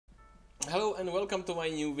Hello and welcome to my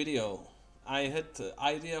new video. I had the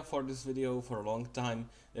idea for this video for a long time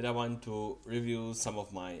that I want to review some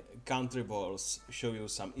of my country balls, show you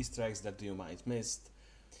some Easter eggs that you might missed,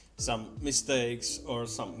 some mistakes or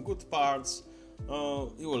some good parts.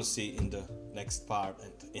 You will see in the next part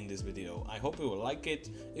and in this video. I hope you will like it.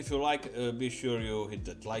 If you like, be sure you hit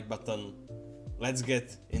that like button. Let's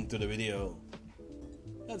get into the video.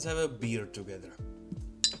 Let's have a beer together.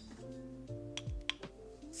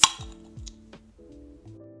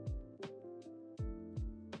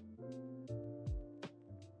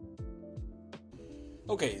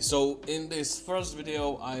 Okay, so in this first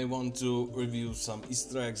video I want to review some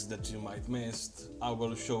Easter eggs that you might missed. I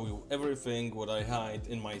will show you everything what I hide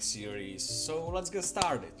in my series, so let's get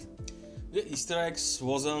started. The Easter eggs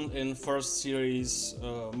wasn't in first series,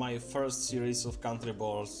 my first series of country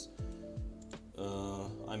balls.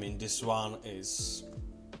 This one is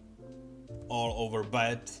all over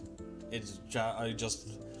bad. I just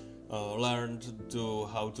learned to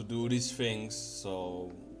how to do these things,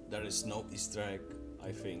 so there is no Easter egg,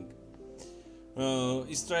 I think.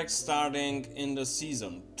 Easter egg starting in the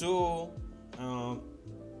season 2.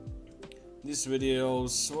 This video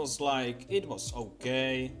was like, it was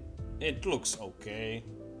okay, it looks okay,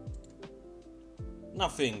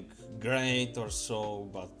 nothing great or so,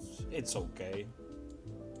 but it's okay.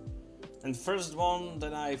 And first one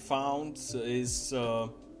that I found is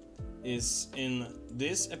in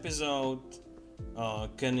this episode,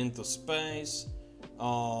 Can into Space.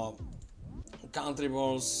 Country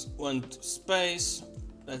balls went to space,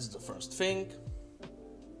 that's the first thing.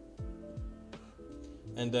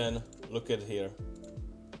 And then look at here.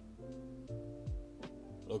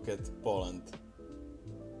 Look at Poland.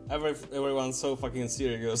 Everyone's so fucking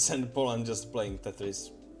serious and Poland just playing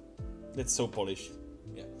Tetris. That's so Polish.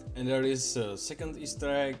 Yeah. And there is a second Easter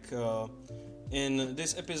egg. In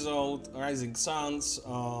this episode, Rising Suns,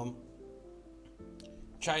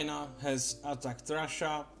 China has attacked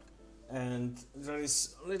Russia. And there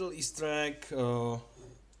is a little Easter egg.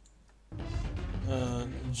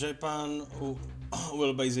 Japan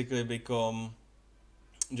will basically become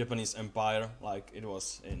Japanese empire, like it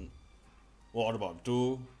was in World War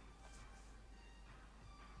II.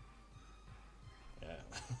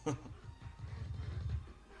 Yeah.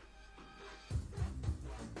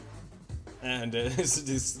 And there's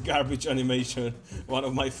this garbage animation. One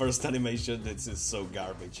of my first animation that is so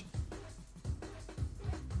garbage.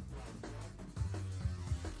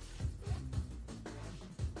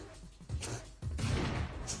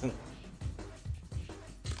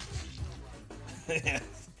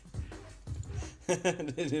 Yes.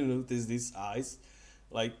 Did you notice these eyes?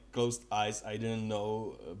 Like closed eyes. I didn't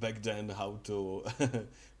know back then how to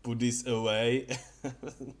put this away.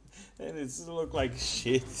 And it looked like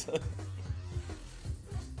shit.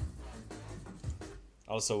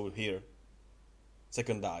 Also here.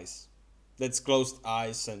 Second eyes. That's closed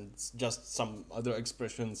eyes and just some other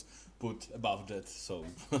expressions put above that, so.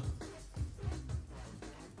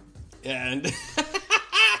 And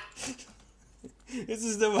this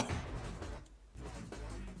is the one.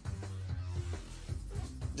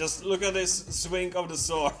 Just look at this swing of the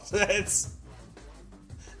sword. It's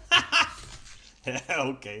yeah,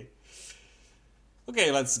 okay.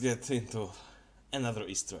 Okay, let's get into another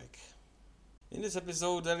Easter egg. In this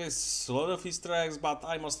episode there is a lot of Easter eggs, but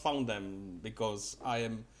I must find them because I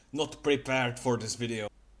am not prepared for this video.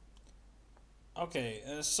 Okay,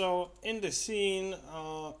 so in the scene,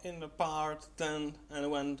 in the part 10 and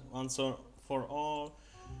went once for all,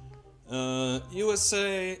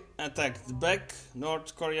 USA attacked back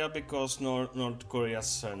North Korea because North Korea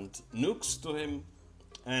sent nukes to him,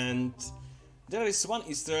 and there is one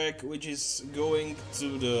Easter egg which is going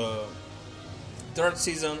to the third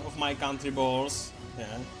season of my country balls.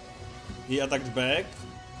 Yeah, he attacked back,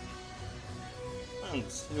 and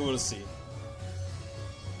you will see.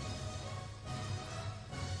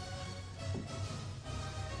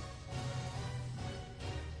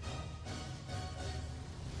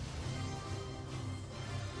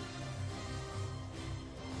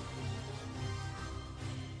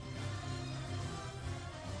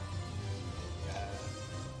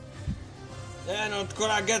 Yeah, North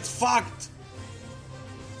Korea, get fucked!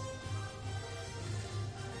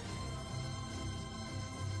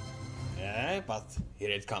 Yeah, but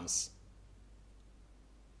here it comes.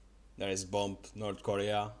 There is bomb North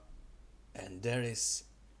Korea, and there is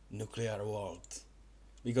nuclear world.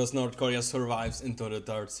 Because North Korea survives into the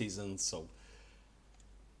third season, so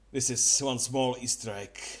this is one small Easter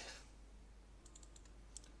egg.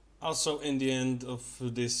 Also, in the end of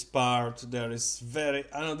this part, there is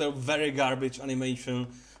another very garbage animation,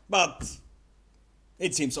 but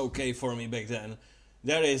It seems okay for me back then.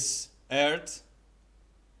 There is Earth,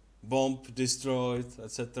 bomb destroyed,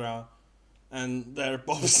 etc. And there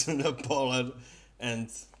pops the pollen, and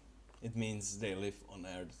it means they live on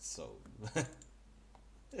Earth, so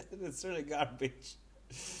it's really garbage.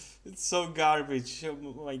 It's so garbage,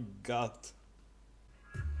 oh my god.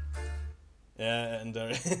 Yeah, and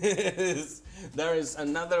there is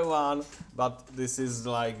another one, but this is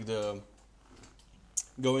like the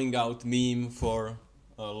going out meme for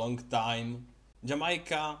a long time.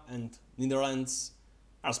 Jamaica and Netherlands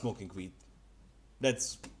are smoking weed.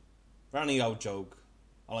 That's running out joke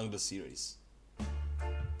along the series.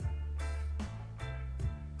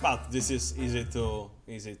 But this is easy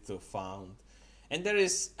to find. And there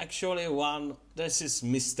is actually one, this is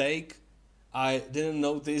mistake. I didn't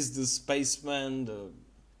notice the spaceman, the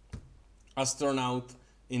astronaut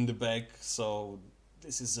in the back, so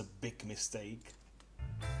this is a big mistake.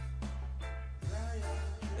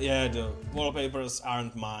 Yeah, the wallpapers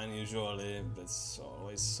aren't mine usually, that's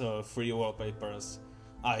always free wallpapers.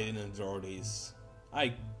 I didn't draw these.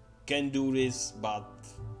 I can do this, but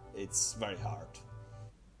it's very hard.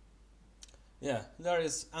 Yeah, there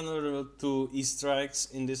is another 2 Easter eggs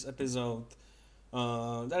in this episode.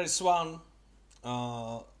 There is one,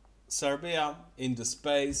 Serbia in the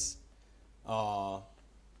space,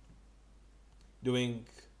 doing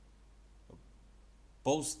a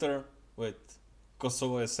poster with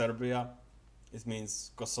Kosovo is Serbia. It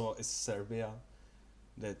means Kosovo is Serbia.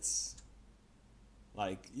 That's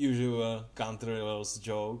like usual countryballs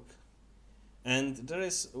joke. And there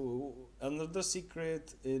is another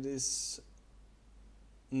secret. It is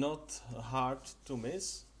not hard to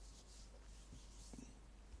miss.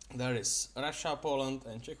 There is Russia, Poland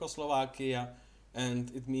and Czechoslovakia,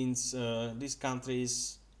 and it means these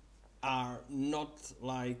countries are not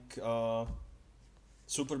like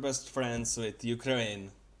super best friends with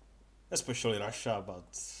Ukraine, especially Russia,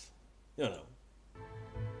 but you know.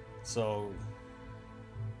 So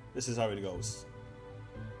this is how it goes.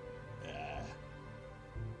 Yeah.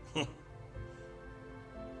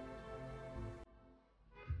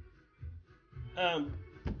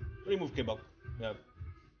 Remove kebab. Yeah.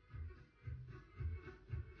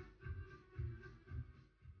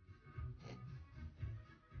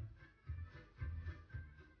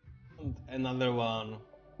 And another one.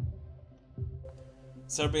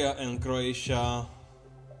 Serbia and Croatia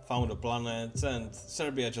found a planet, and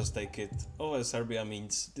Serbia just take it. Oh, Serbia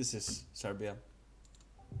means this is Serbia.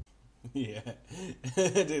 Yeah,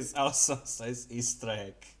 this also says Easter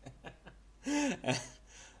egg.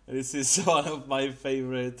 This is one of my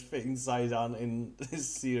favorite things I done in this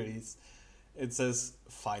series. It says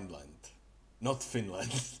Finland, not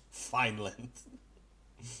Finland. Finland.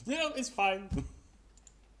 You know, it's fine.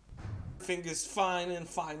 Everything is fine in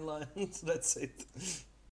Finland. That's it.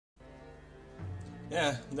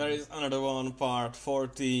 Yeah, there is another one, part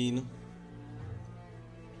 14.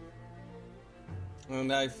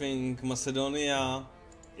 And I think Macedonia.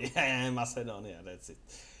 Yeah, Macedonia, that's it.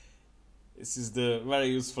 This is the very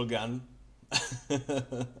useful gun.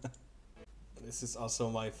 This is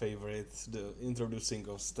also my favorite, the introducing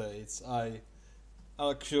of states. I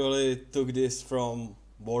actually took this from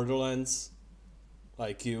Borderlands.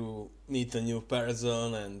 Like you meet a new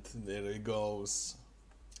person and there it goes.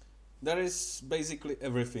 There is basically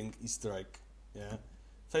everything Easter egg. Yeah.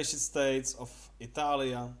 Fascist states of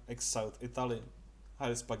Italia, ex-South Italy,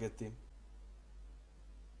 high spaghetti.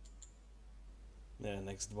 Yeah,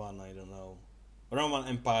 next one, I don't know. Roman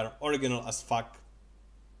Empire, original as fuck.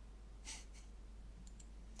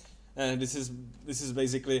 This is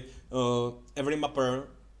basically every mapper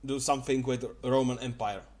do something with Roman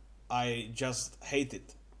Empire. I just hate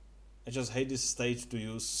it. I just hate this stage to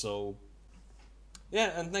use, so...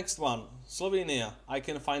 Yeah, and next one, Slovenia. I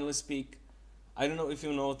can finally speak. I don't know if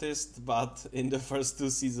you noticed, but in the first 2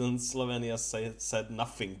 seasons, Slovenia said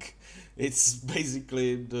nothing. It's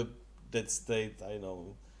basically that state, I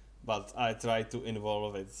know. But I try to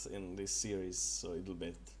involve it in this series a little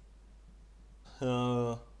bit.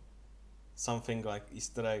 Something like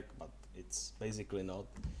Easter egg, but it's basically not.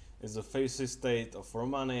 It's the fascist state of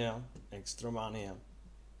Romania, ex-Romania.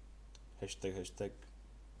 Hashtag.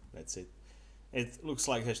 That's it. It looks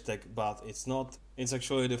like hashtag, but it's not. It's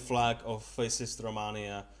actually the flag of fascist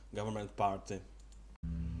Romania government party.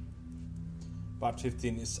 Part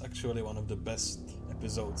 15 is actually one of the best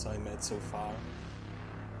episodes I made so far.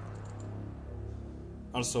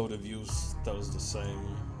 Also the views tells the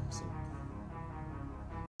same. So.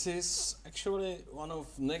 This is actually one of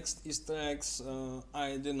next Easter eggs.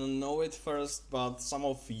 I didn't know it first, but some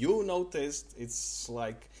of you noticed. It's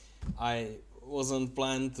like I wasn't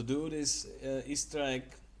planned to do this Easter egg.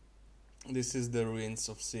 This is the ruins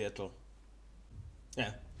of Seattle.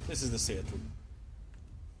 Yeah, this is the Seattle.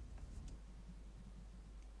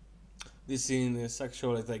 This scene is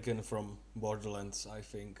actually taken from Borderlands, I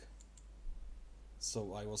think.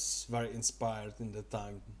 So I was very inspired in the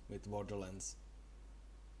time with Borderlands.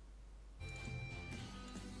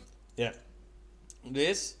 Yeah,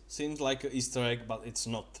 this seems like an Easter egg, but it's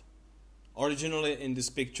not. Originally in this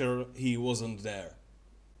picture he wasn't there.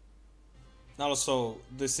 Also,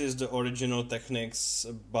 this is the original techniques,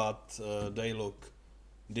 but they look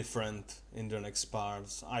different in the next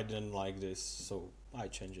parts. I didn't like this, so I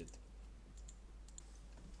changed it.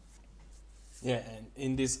 Yeah, and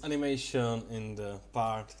in this animation in the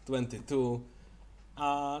part 22,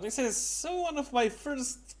 this is one of my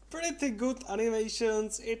first pretty good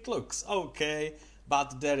animations. It looks okay,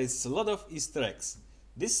 but there is a lot of Easter eggs.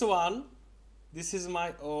 This one, this is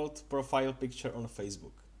my old profile picture on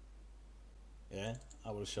Facebook. Yeah,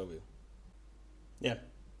 I will show you. Yeah,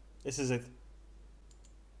 this is it.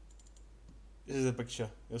 This is the picture,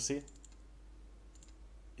 you see?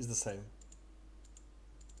 It's the same.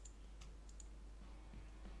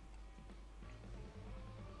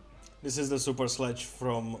 This is the super sledge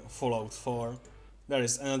from Fallout 4. There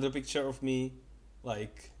is another picture of me,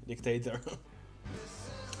 like dictator.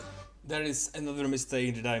 There is another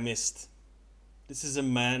mistake that I missed. This is a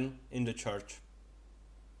man in the church.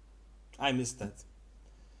 I missed that.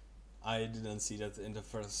 I didn't see that in the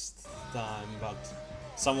first time, but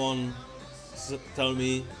someone tell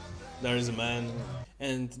me there is a man.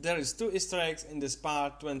 And there is 2 Easter eggs in this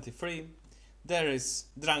part 23. There is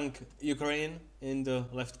drunk Ukraine in the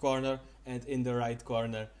left corner, and in the right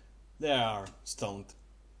corner they are stoned.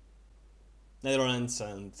 Netherlands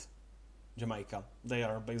and Jamaica, they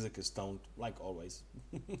are basically stoned, like always.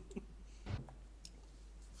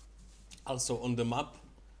 Also on the map,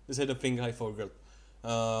 this is the thing I forgot,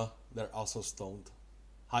 they're also stoned,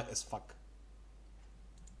 high as fuck.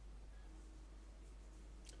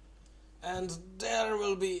 And there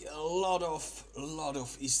will be a lot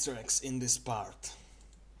of Easter eggs in this part.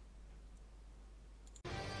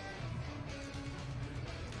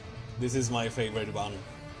 This is my favorite one.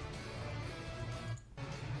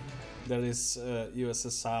 There is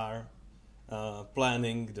USSR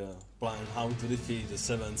planning the plan how to defeat the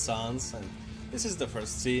 7 Suns, and this is the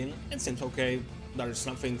first scene. It seems okay, there is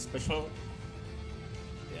nothing special.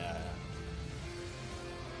 Yeah.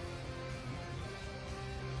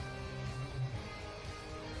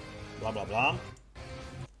 Blah blah blah.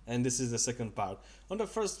 And this is the second part. On the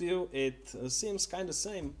first view it seems kinda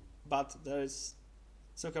same, but there is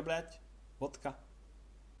suka blять, vodka.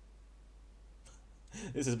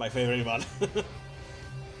 This is my favorite one.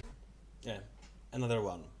 Yeah, another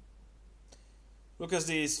one. Look at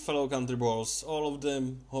these fellow country balls, all of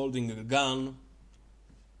them holding a gun.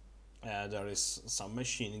 There is some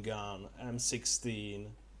machine gun, M16,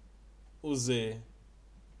 Uzi,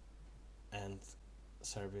 and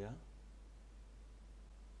Serbia.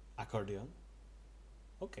 Accordion.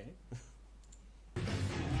 Okay.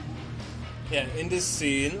 Yeah, in this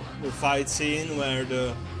scene, the fight scene where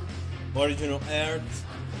the original Earth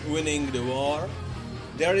winning the war,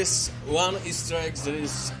 there is one Easter egg that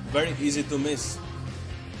is very easy to miss,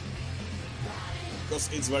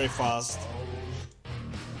 because it's very fast.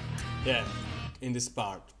 Yeah, in this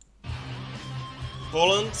part,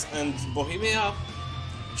 Poland and Bohemia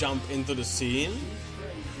jump into the scene.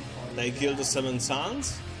 They kill the 7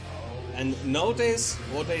 Suns, and notice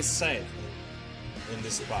what they said in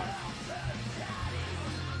this part.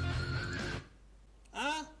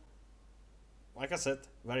 Like I said,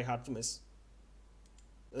 very hard to miss.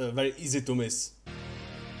 Very easy to miss.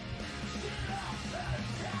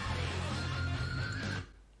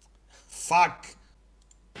 Fuck!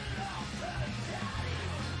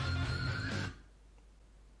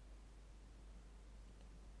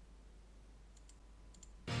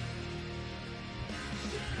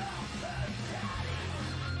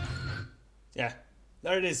 Yeah,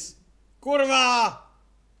 there it is. Kurwa!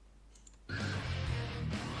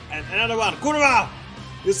 And another one, kurwa!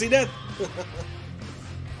 You see that?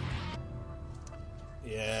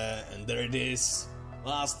 Yeah, and there it is.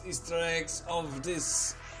 Last Easter eggs of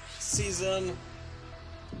this season.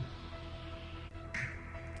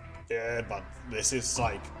 Yeah, but this is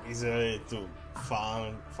like easy to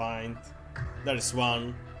find. There is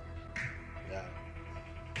one. Yeah.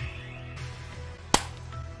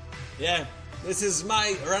 Yeah, this is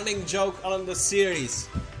my running joke on the series.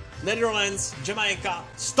 Netherlands, Jamaica,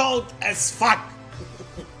 stoned as fuck.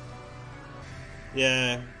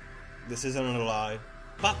 Yeah, this isn't a lie.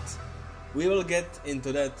 But we will get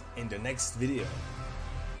into that in the next video.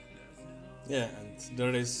 Yeah, and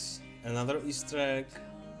there is another Easter egg.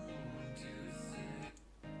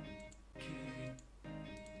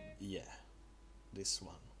 Yeah, this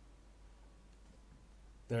one.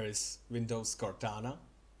 There is Windows Cortana,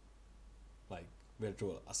 like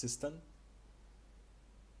virtual assistant,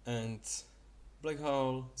 and black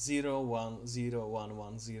hole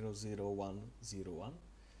 0101100101.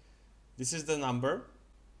 This is the number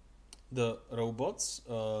the robots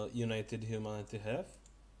United Humanity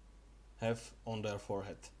have on their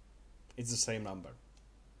forehead. It's the same number.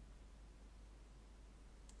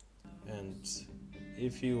 And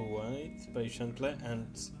if you wait patiently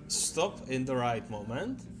and stop in the right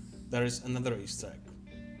moment, there is another Easter egg.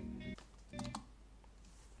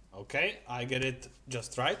 Okay, I get it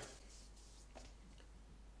just right.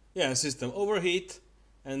 Yeah, system overheat,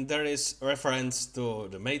 and there is reference to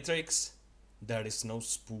the Matrix. There is no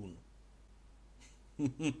spoon.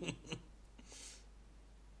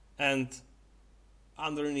 And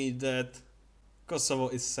underneath that, Kosovo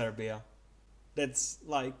is Serbia. That's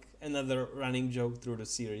like another running joke through the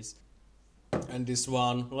series. And this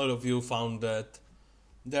one, a lot of you found that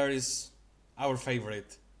there is our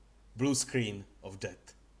favorite blue screen of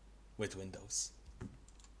that with Windows.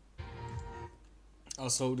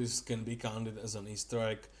 Also, this can be counted as an Easter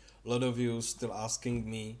egg. A lot of you still asking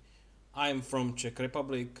me. I'm from Czech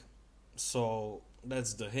Republic, so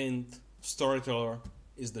that's the hint. Storyteller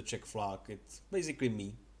is the Czech flag. It's basically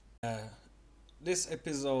me. This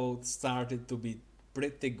episode started to be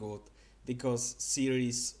pretty good because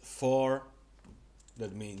series 4,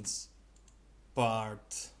 that means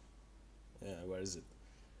part, where is it?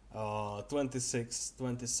 26,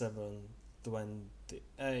 27,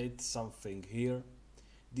 28, something here.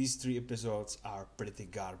 These 3 episodes are pretty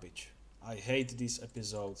garbage. I hate these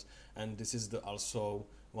episodes, and this is also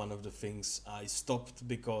one of the things I stopped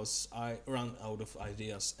because I ran out of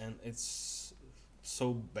ideas, and it's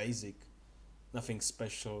so basic, nothing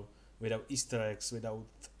special, without Easter eggs, without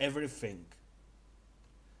everything.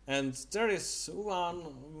 And there is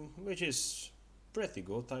one which is pretty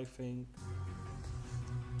good, I think.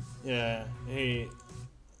 Yeah, he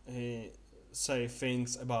say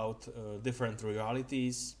things about different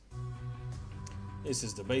realities. This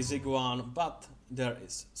is the basic one, but there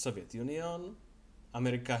is Soviet Union,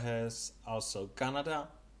 America has also Canada,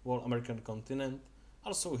 whole American continent.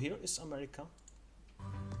 Also here is America.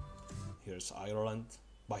 Here's Ireland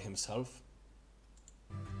by himself.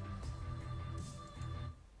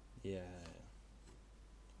 Yeah.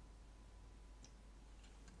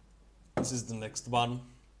 This is the next one.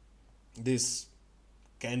 This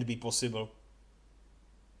can't be possible.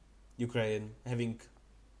 Ukraine having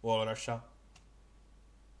wall Russia.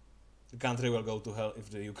 The country will go to hell if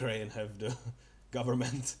the Ukraine have the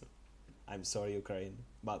government. I'm sorry, Ukraine,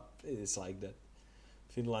 but it is like that.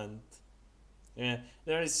 Finland. Yeah,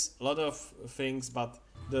 there is a lot of things, but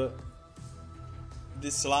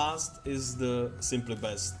this last is the simply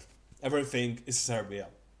best. Everything is Serbia.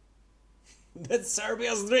 That's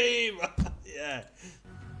Serbia's dream. Yeah.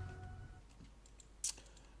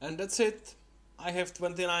 And that's it. I have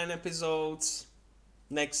 29 episodes.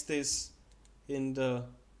 Next is in the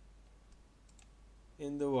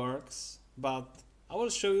works, but I will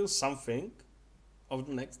show you something of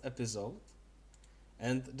the next episode.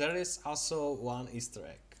 And there is also one Easter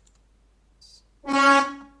egg.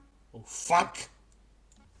 Oh fuck!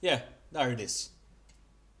 Yeah, there it is.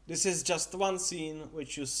 This is just one scene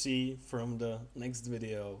which you see from the next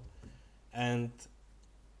video. And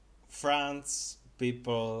France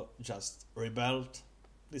people just rebelled.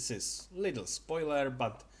 This is little spoiler,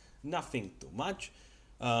 but nothing too much,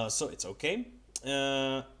 so it's okay.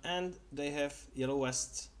 And they have yellow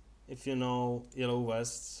vests, if you know yellow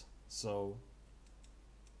vests. So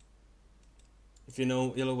if you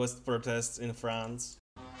know yellow vest protests in France,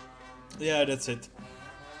 yeah, that's it.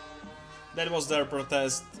 That was their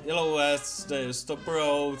protest. Yellow vests, they stop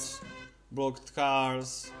roads, blocked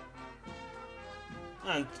cars,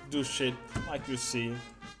 and do shit like you see.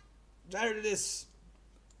 There it is.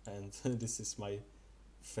 And this is my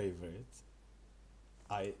favorite.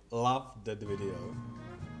 I love that video.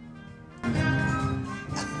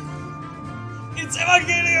 It's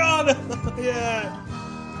Evangelion! Yeah!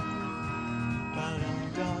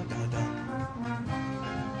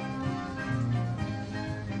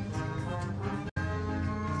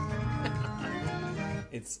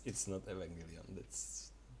 It's not Evangelion,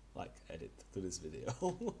 that's like edit to this video.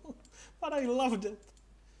 But I loved it.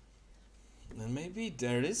 And maybe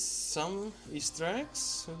there is some Easter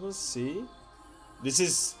eggs, we will see. This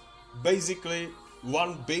is basically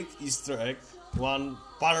one big Easter egg, one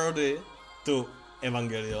parody to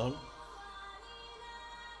Evangelion.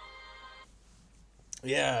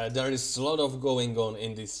 Yeah, there is a lot of going on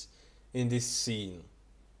in this scene.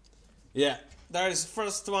 Yeah, there is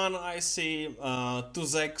first one I see,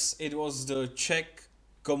 Tuzek's. It was the Czech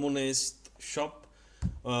communist shop,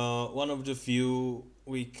 one of the few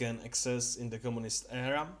we can access in the communist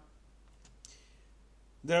era.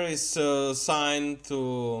 There is a sign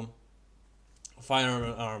to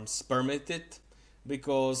firearms permitted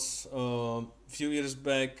because a few years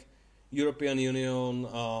back European Union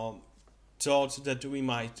thought that we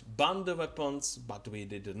might ban the weapons, but we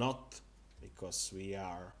did not because we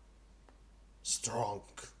are strong.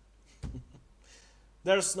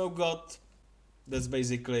 There's no God. That's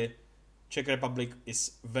basically Czech Republic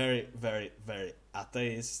is very, very, very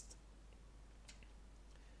atheist.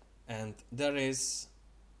 And there is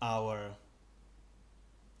our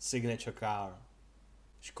signature car,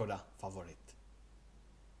 Škoda Favorit.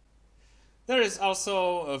 There is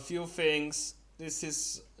also a few things.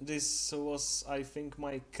 This was, I think,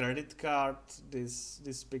 my credit card.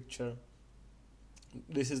 This picture.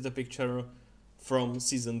 This is the picture from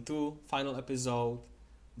season 2, final episode.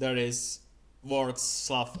 There is worst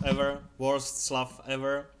Slav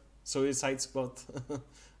ever, Suicide Squad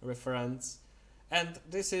reference. And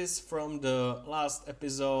this is from the last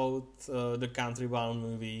episode, the countryballs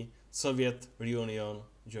movie, Soviet Reunion.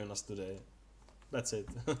 Join us today. That's it.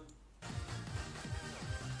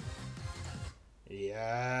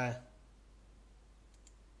 Yeah.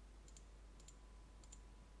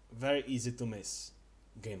 Very easy to miss.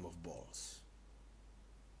 Game of Balls.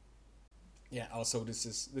 Yeah, also this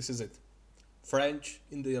is it. French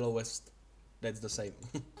in the Yellow West. That's the same.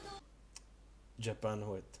 Japan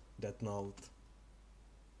with Death Note.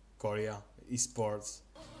 Korea, esports.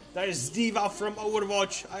 There is Diva from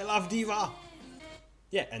Overwatch. I love Diva.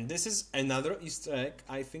 Yeah, and this is another Easter egg.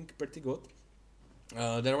 I think pretty good.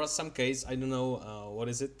 There was some case. I don't know what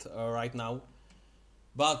is it right now.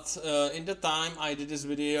 But in the time I did this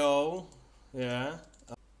video, yeah,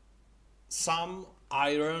 some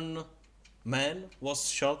Iron Man was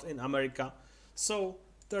shot in America. So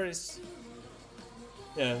there is,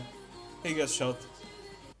 yeah, he got shot.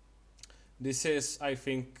 This is, I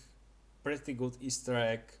think, pretty good Easter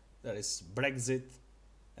egg. There is Brexit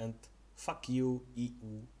and fuck you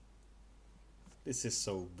EU. This is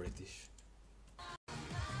so British.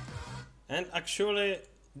 And actually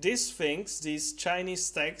these things, these Chinese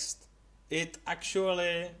text, it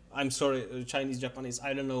actually, I'm sorry, Chinese, Japanese,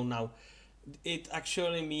 I don't know now. It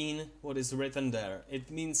actually mean what is written there. It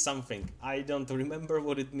means something. I don't remember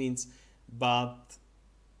what it means, but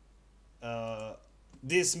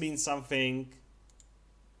this means something.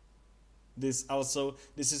 This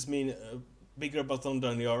is mean bigger button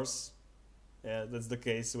than yours. Yeah, that's the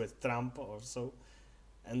case with Trump or so.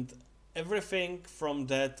 And everything from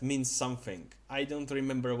that means something. I don't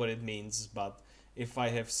remember what it means, but if I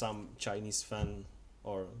have some Chinese fan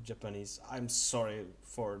or Japanese, I'm sorry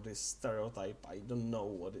for this stereotype. I don't know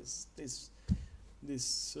what is this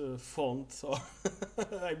font, or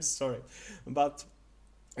I'm sorry, but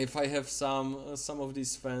if I have some of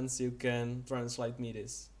these fans, you can translate me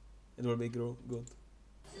this. It will be good.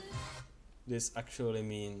 This actually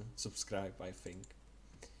mean subscribe, I think.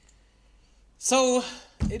 So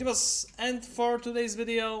it was end for today's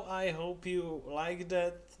video. I hope you liked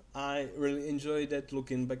that. I really enjoyed that,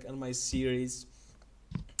 looking back on my series.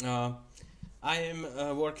 I am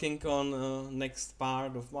working on next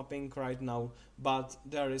part of mapping right now, but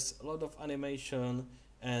there is a lot of animation,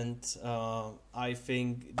 and I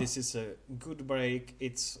think this is a good break.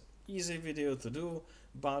 It's easy video to do,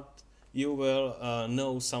 but you will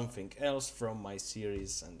know something else from my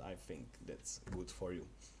series, and I think that's good for you.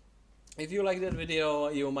 If you like that video,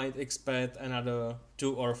 you might expect another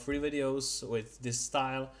 2 or 3 videos with this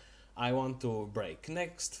style. I want to break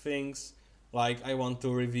next things, like I want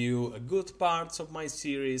to review good parts of my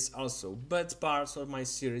series, also bad parts of my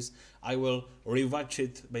series. I will rewatch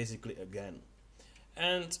it basically again.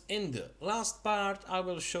 And in the last part, I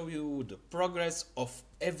will show you the progress of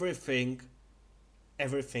everything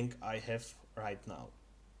I have right now.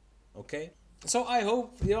 Okay? So I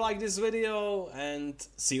hope you like this video, and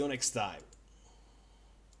see you next time.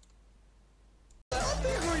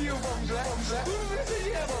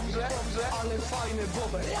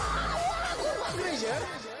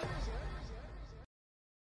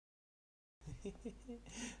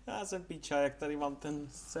 Já jsem píča, jak tady mám ten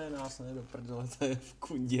scénář, ne do prdele, to je v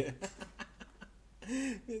kundě.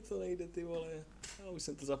 Mně to nejde, ty vole. Já už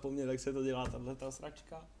jsem to zapomněl, jak se to dělá, tato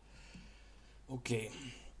sračka. OK.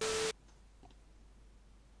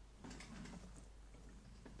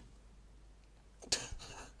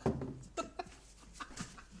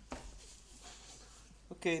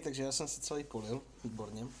 OK, takže já jsem se celý polil,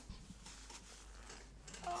 výborně.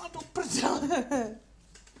 A do prdele!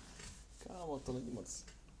 Kámo, to není moc.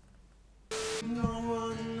 No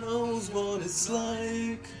one knows what it's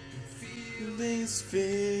like, these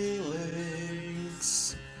feelings,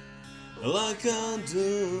 like I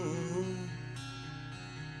do.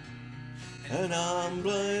 And I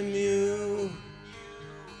blame you